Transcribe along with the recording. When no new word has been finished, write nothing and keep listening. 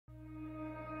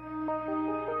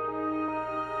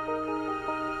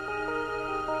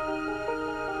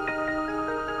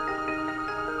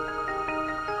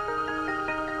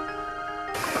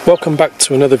Welcome back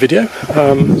to another video.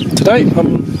 Today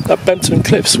I'm at Bempton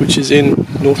Cliffs, which is in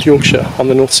North Yorkshire on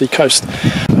the North Sea coast,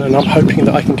 and I'm hoping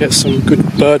that I can get some good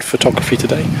bird photography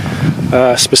today,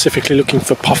 specifically looking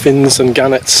for puffins and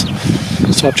gannets.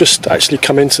 So I've just actually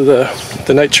come into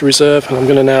the nature reserve, and I'm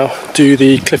going to now do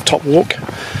the cliff top walk,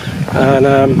 and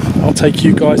I'll take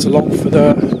you guys along for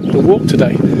the walk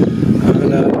today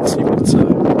and see what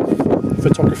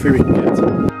photography we can get.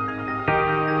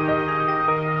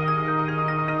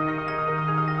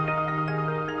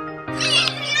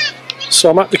 So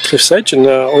I'm at the cliff's edge, and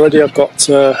already I've got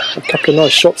a couple of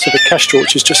nice shots of a kestrel,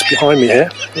 which is just behind me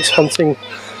here. It's hunting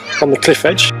on the cliff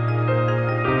edge.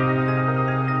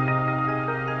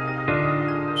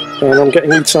 And I'm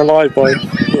getting eaten alive by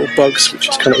little bugs, which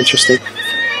is kind of interesting.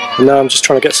 And now I'm just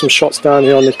trying to get some shots down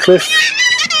here on the cliff.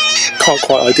 Can't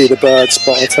quite ID the birds,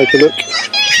 but I'll take a look.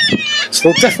 So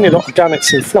there's definitely a lot of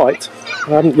gannets in flight.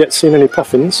 I haven't yet seen any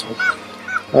puffins.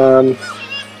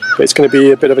 But it's going to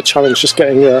be a bit of a challenge just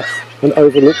getting an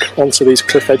overlook onto these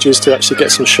cliff edges to actually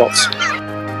get some shots.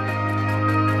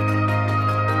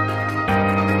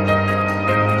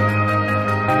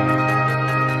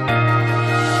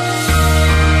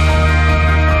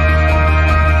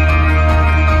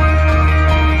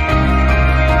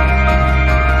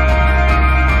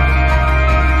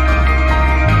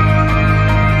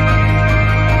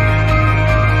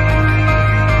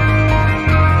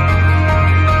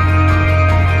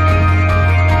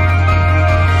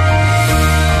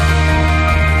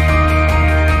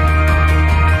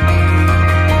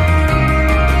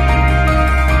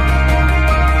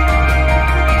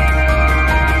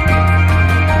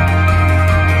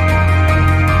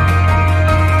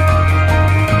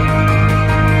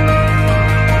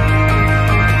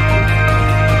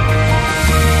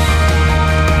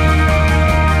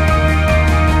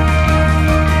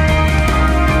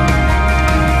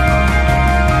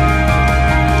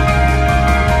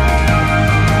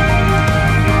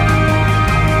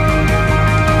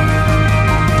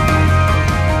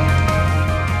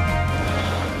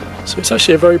 So it's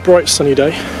actually a very bright sunny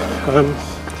day.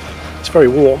 It's very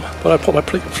warm, but I put my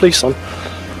fleece on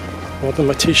rather than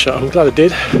my t-shirt. I'm glad I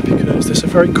did, because there's a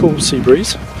very cool sea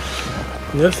breeze.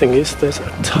 And the other thing is there's a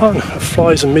ton of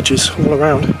flies and midges all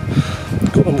around.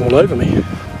 I've got them all over me.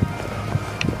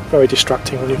 Very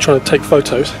distracting when you're trying to take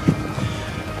photos.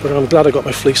 But I'm glad I got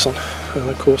my fleece on. And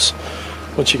of course,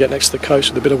 once you get next to the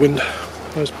coast with a bit of wind,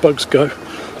 those bugs go,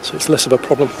 so it's less of a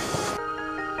problem.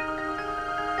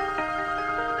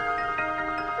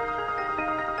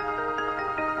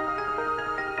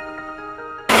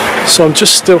 So I'm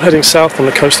just still heading south on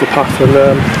the coastal path, and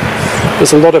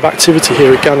there's a lot of activity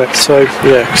here at Gannet, so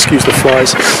yeah, excuse the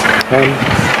flies.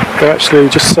 They're actually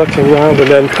just circling around and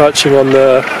then perching on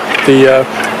the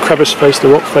crevice face, the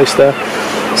rock face there.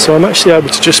 So I'm actually able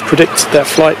to just predict their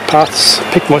flight paths,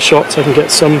 pick my shots. I can get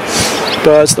some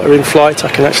birds that are in flight, I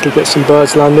can actually get some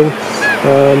birds landing,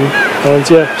 and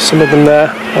yeah, some of them there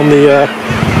on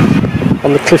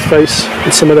the cliff face,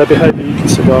 and some of their behaviour you can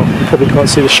see. Well, you probably can't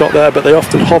see the shot there, but they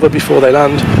often hover before they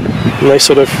land, and they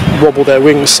sort of wobble their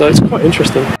wings, so it's quite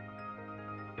interesting.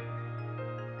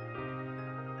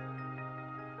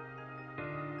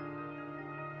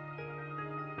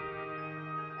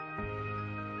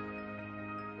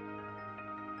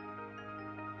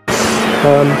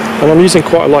 And I'm using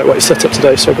quite a lightweight setup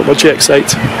today, so I've got my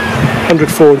GX8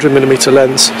 100-400mm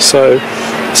lens, so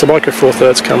it's a micro four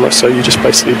thirds camera, so you just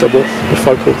basically double the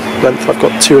focal length. I've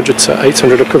got 200 to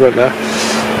 800 equivalent there,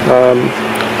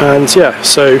 and yeah,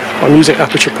 so I'm using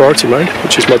aperture priority mode,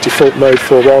 which is my default mode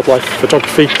for wildlife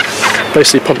photography.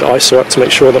 Basically pump the ISO up to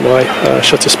make sure that my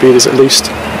shutter speed is at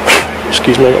least,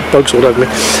 excuse me, I've got bugs all over me,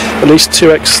 at least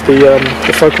 2x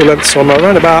the focal length, so I'm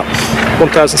around about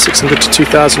 1600 to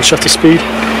 2000 shutter speed,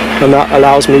 and that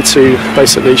allows me to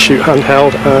basically shoot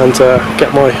handheld and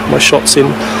get my shots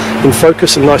in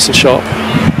focus and nice and sharp.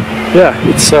 Yeah,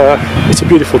 it's a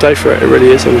beautiful day for it, it really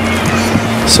is, and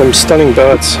some stunning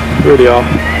birds, really are.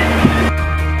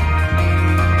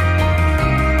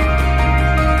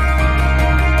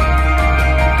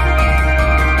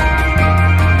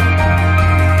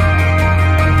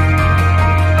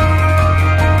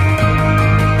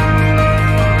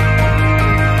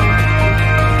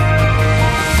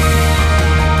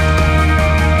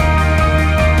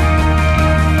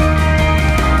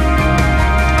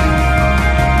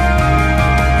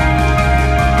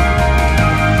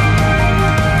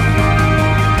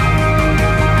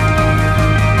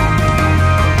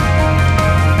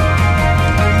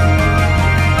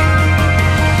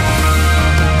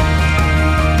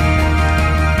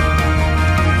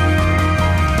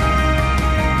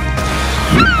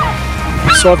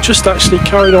 So I've just actually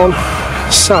carried on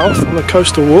south on the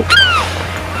coastal walk,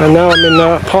 and now I'm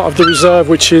in part of the reserve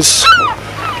which is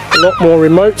a lot more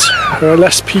remote. There are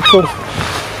less people,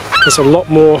 there's a lot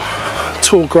more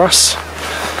tall grass,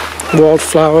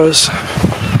 wildflowers,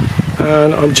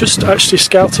 and I'm just actually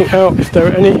scouting out if there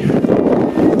are any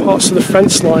parts of the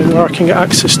fence line where I can get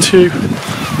access to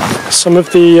some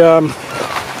of the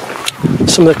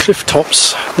cliff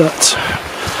tops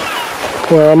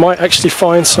where I might actually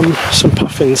find some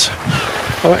puffins.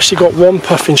 I've actually got one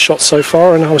puffin shot so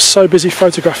far, and I was so busy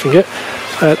photographing it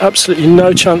I had absolutely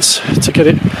no chance to get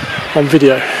it on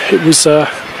video. It was a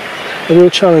real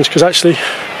challenge, because actually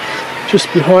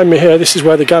just behind me here, this is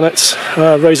where the gannets,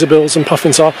 razorbills and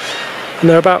puffins are, and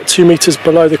they're about 2 meters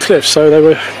below the cliff, so they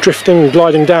were drifting and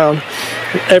gliding down,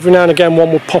 and every now and again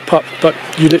one would pop up, but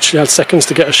you literally had seconds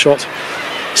to get a shot.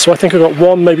 So I think I got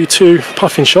one, maybe two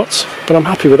puffin shots, but I'm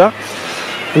happy with that.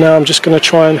 And now I'm just going to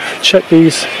try and check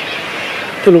these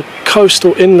little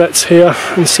coastal inlets here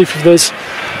and see if there's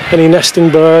any nesting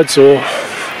birds or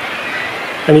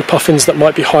any puffins that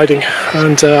might be hiding,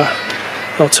 and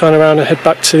I'll turn around and head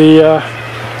back to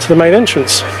the main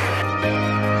entrance.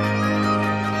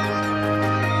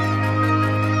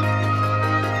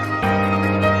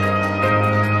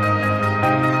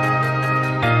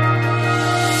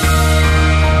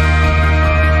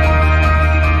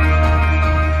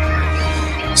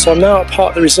 So I'm now at part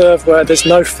of the reserve where there's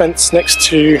no fence next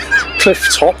to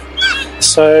cliff top,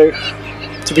 so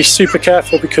to be super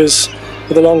careful, because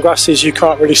with the long grasses you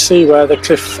can't really see where the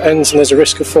cliff ends and there's a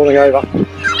risk of falling over.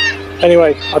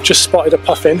 Anyway, I've just spotted a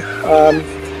puffin,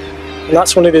 and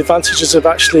that's one of the advantages of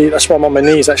actually, that's why I'm on my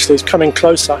knees actually, is coming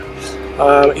closer,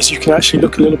 is you can actually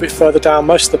look a little bit further down.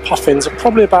 Most of the puffins are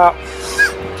probably about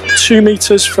 2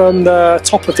 meters from the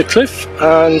top of the cliff,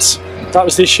 and that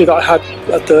was the issue that I had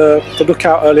at the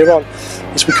lookout earlier on,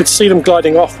 is we could see them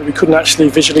gliding off, but we couldn't actually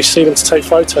visually see them to take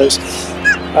photos.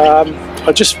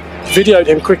 I just videoed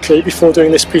him quickly before doing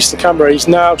this piece of the camera. He's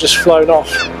now just flown off,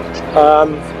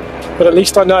 but at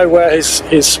least I know where his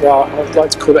well, I'd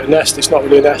like to call it a nest, it's not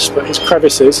really a nest, but his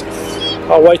crevice is.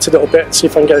 I'll wait a little bit and see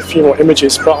if I can get a few more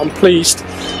images, but I'm pleased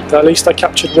that at least I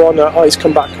captured one. Oh, he's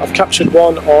come back. I've captured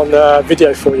one on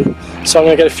video for you, so I'm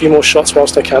going to get a few more shots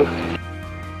whilst I can.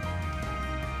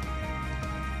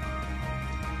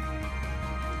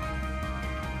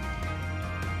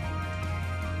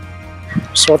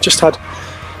 So I've just had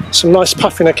some nice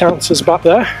puffin encounters back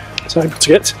there, so I'm able to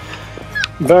get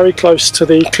very close to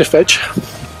the cliff edge,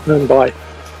 and by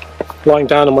lying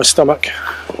down on my stomach,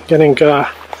 getting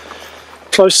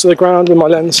close to the ground with my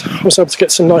lens, I was able to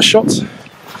get some nice shots.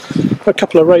 A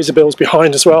couple of razorbills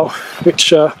behind as well,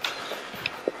 which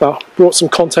well, brought some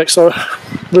context. So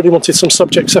I really wanted some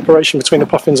subject separation between the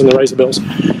puffins and the razorbills,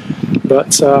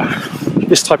 but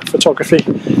this type of photography,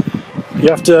 you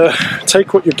have to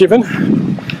take what you're given.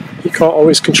 You can't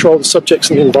always control the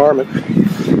subjects and the environment.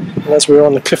 And as we're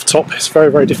on the cliff top, it's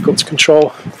very, very difficult to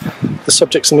control the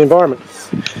subjects and the environment.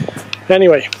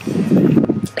 Anyway,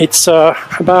 it's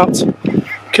about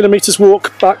kilometres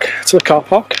walk back to the car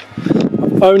park.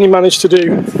 I've only managed to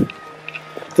do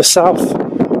the south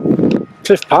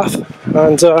cliff path,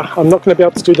 and I'm not going to be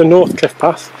able to do the north cliff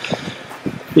path,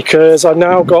 because I've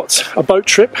now got a boat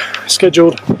trip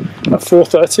scheduled at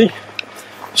 4:30.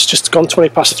 It's just gone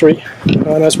 3:20,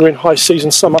 and as we're in high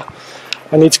season summer,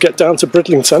 I need to get down to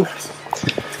Bridlington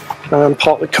and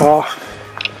park the car,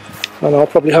 and I'll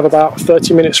probably have about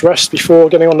 30 minutes rest before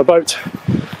getting on the boat,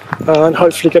 and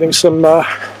hopefully getting some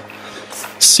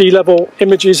sea level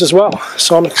images as well.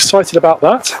 So I'm excited about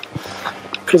that,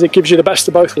 because it gives you the best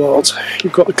of both worlds.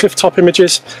 You've got the cliff top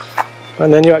images,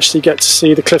 and then you actually get to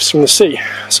see the cliffs from the sea,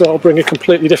 so it'll bring a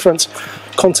completely different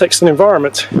context and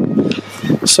environment.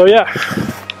 So yeah,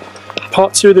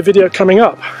 part 2 of the video coming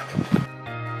up.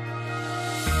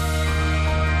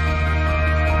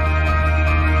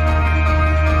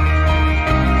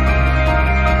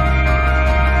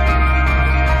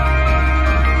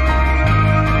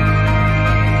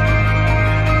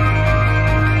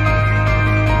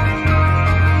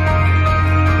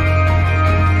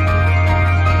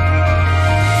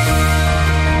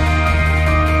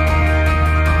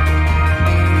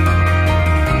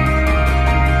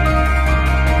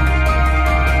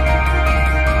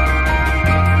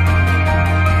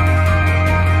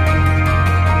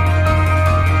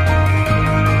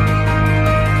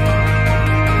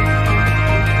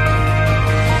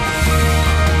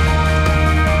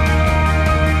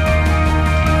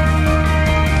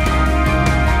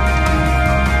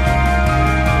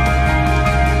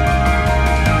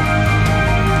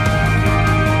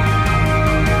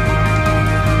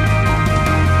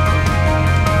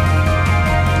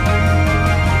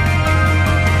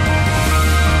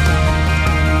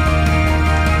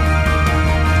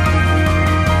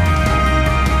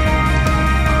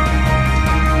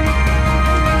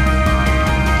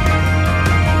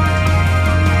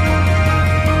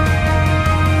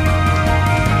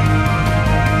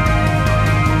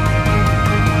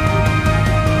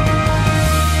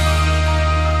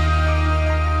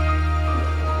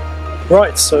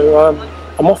 Right, so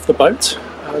I'm off the boat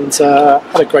and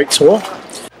had a great tour.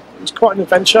 It was quite an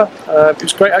adventure. It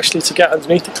was great actually to get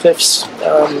underneath the cliffs.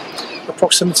 The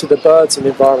proximity of the birds and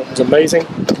the environment was amazing.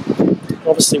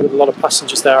 Obviously with a lot of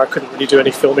passengers there, I couldn't really do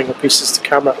any filming or pieces to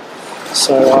camera.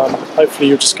 So hopefully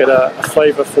you'll just get a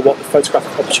flavour for what the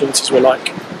photographic opportunities were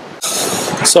like.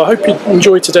 So I hope you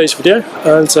enjoyed today's video,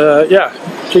 and yeah,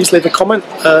 please leave a comment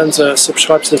and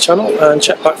subscribe to the channel, and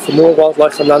check back for more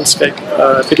wildlife and landscape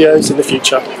videos in the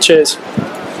future. Cheers!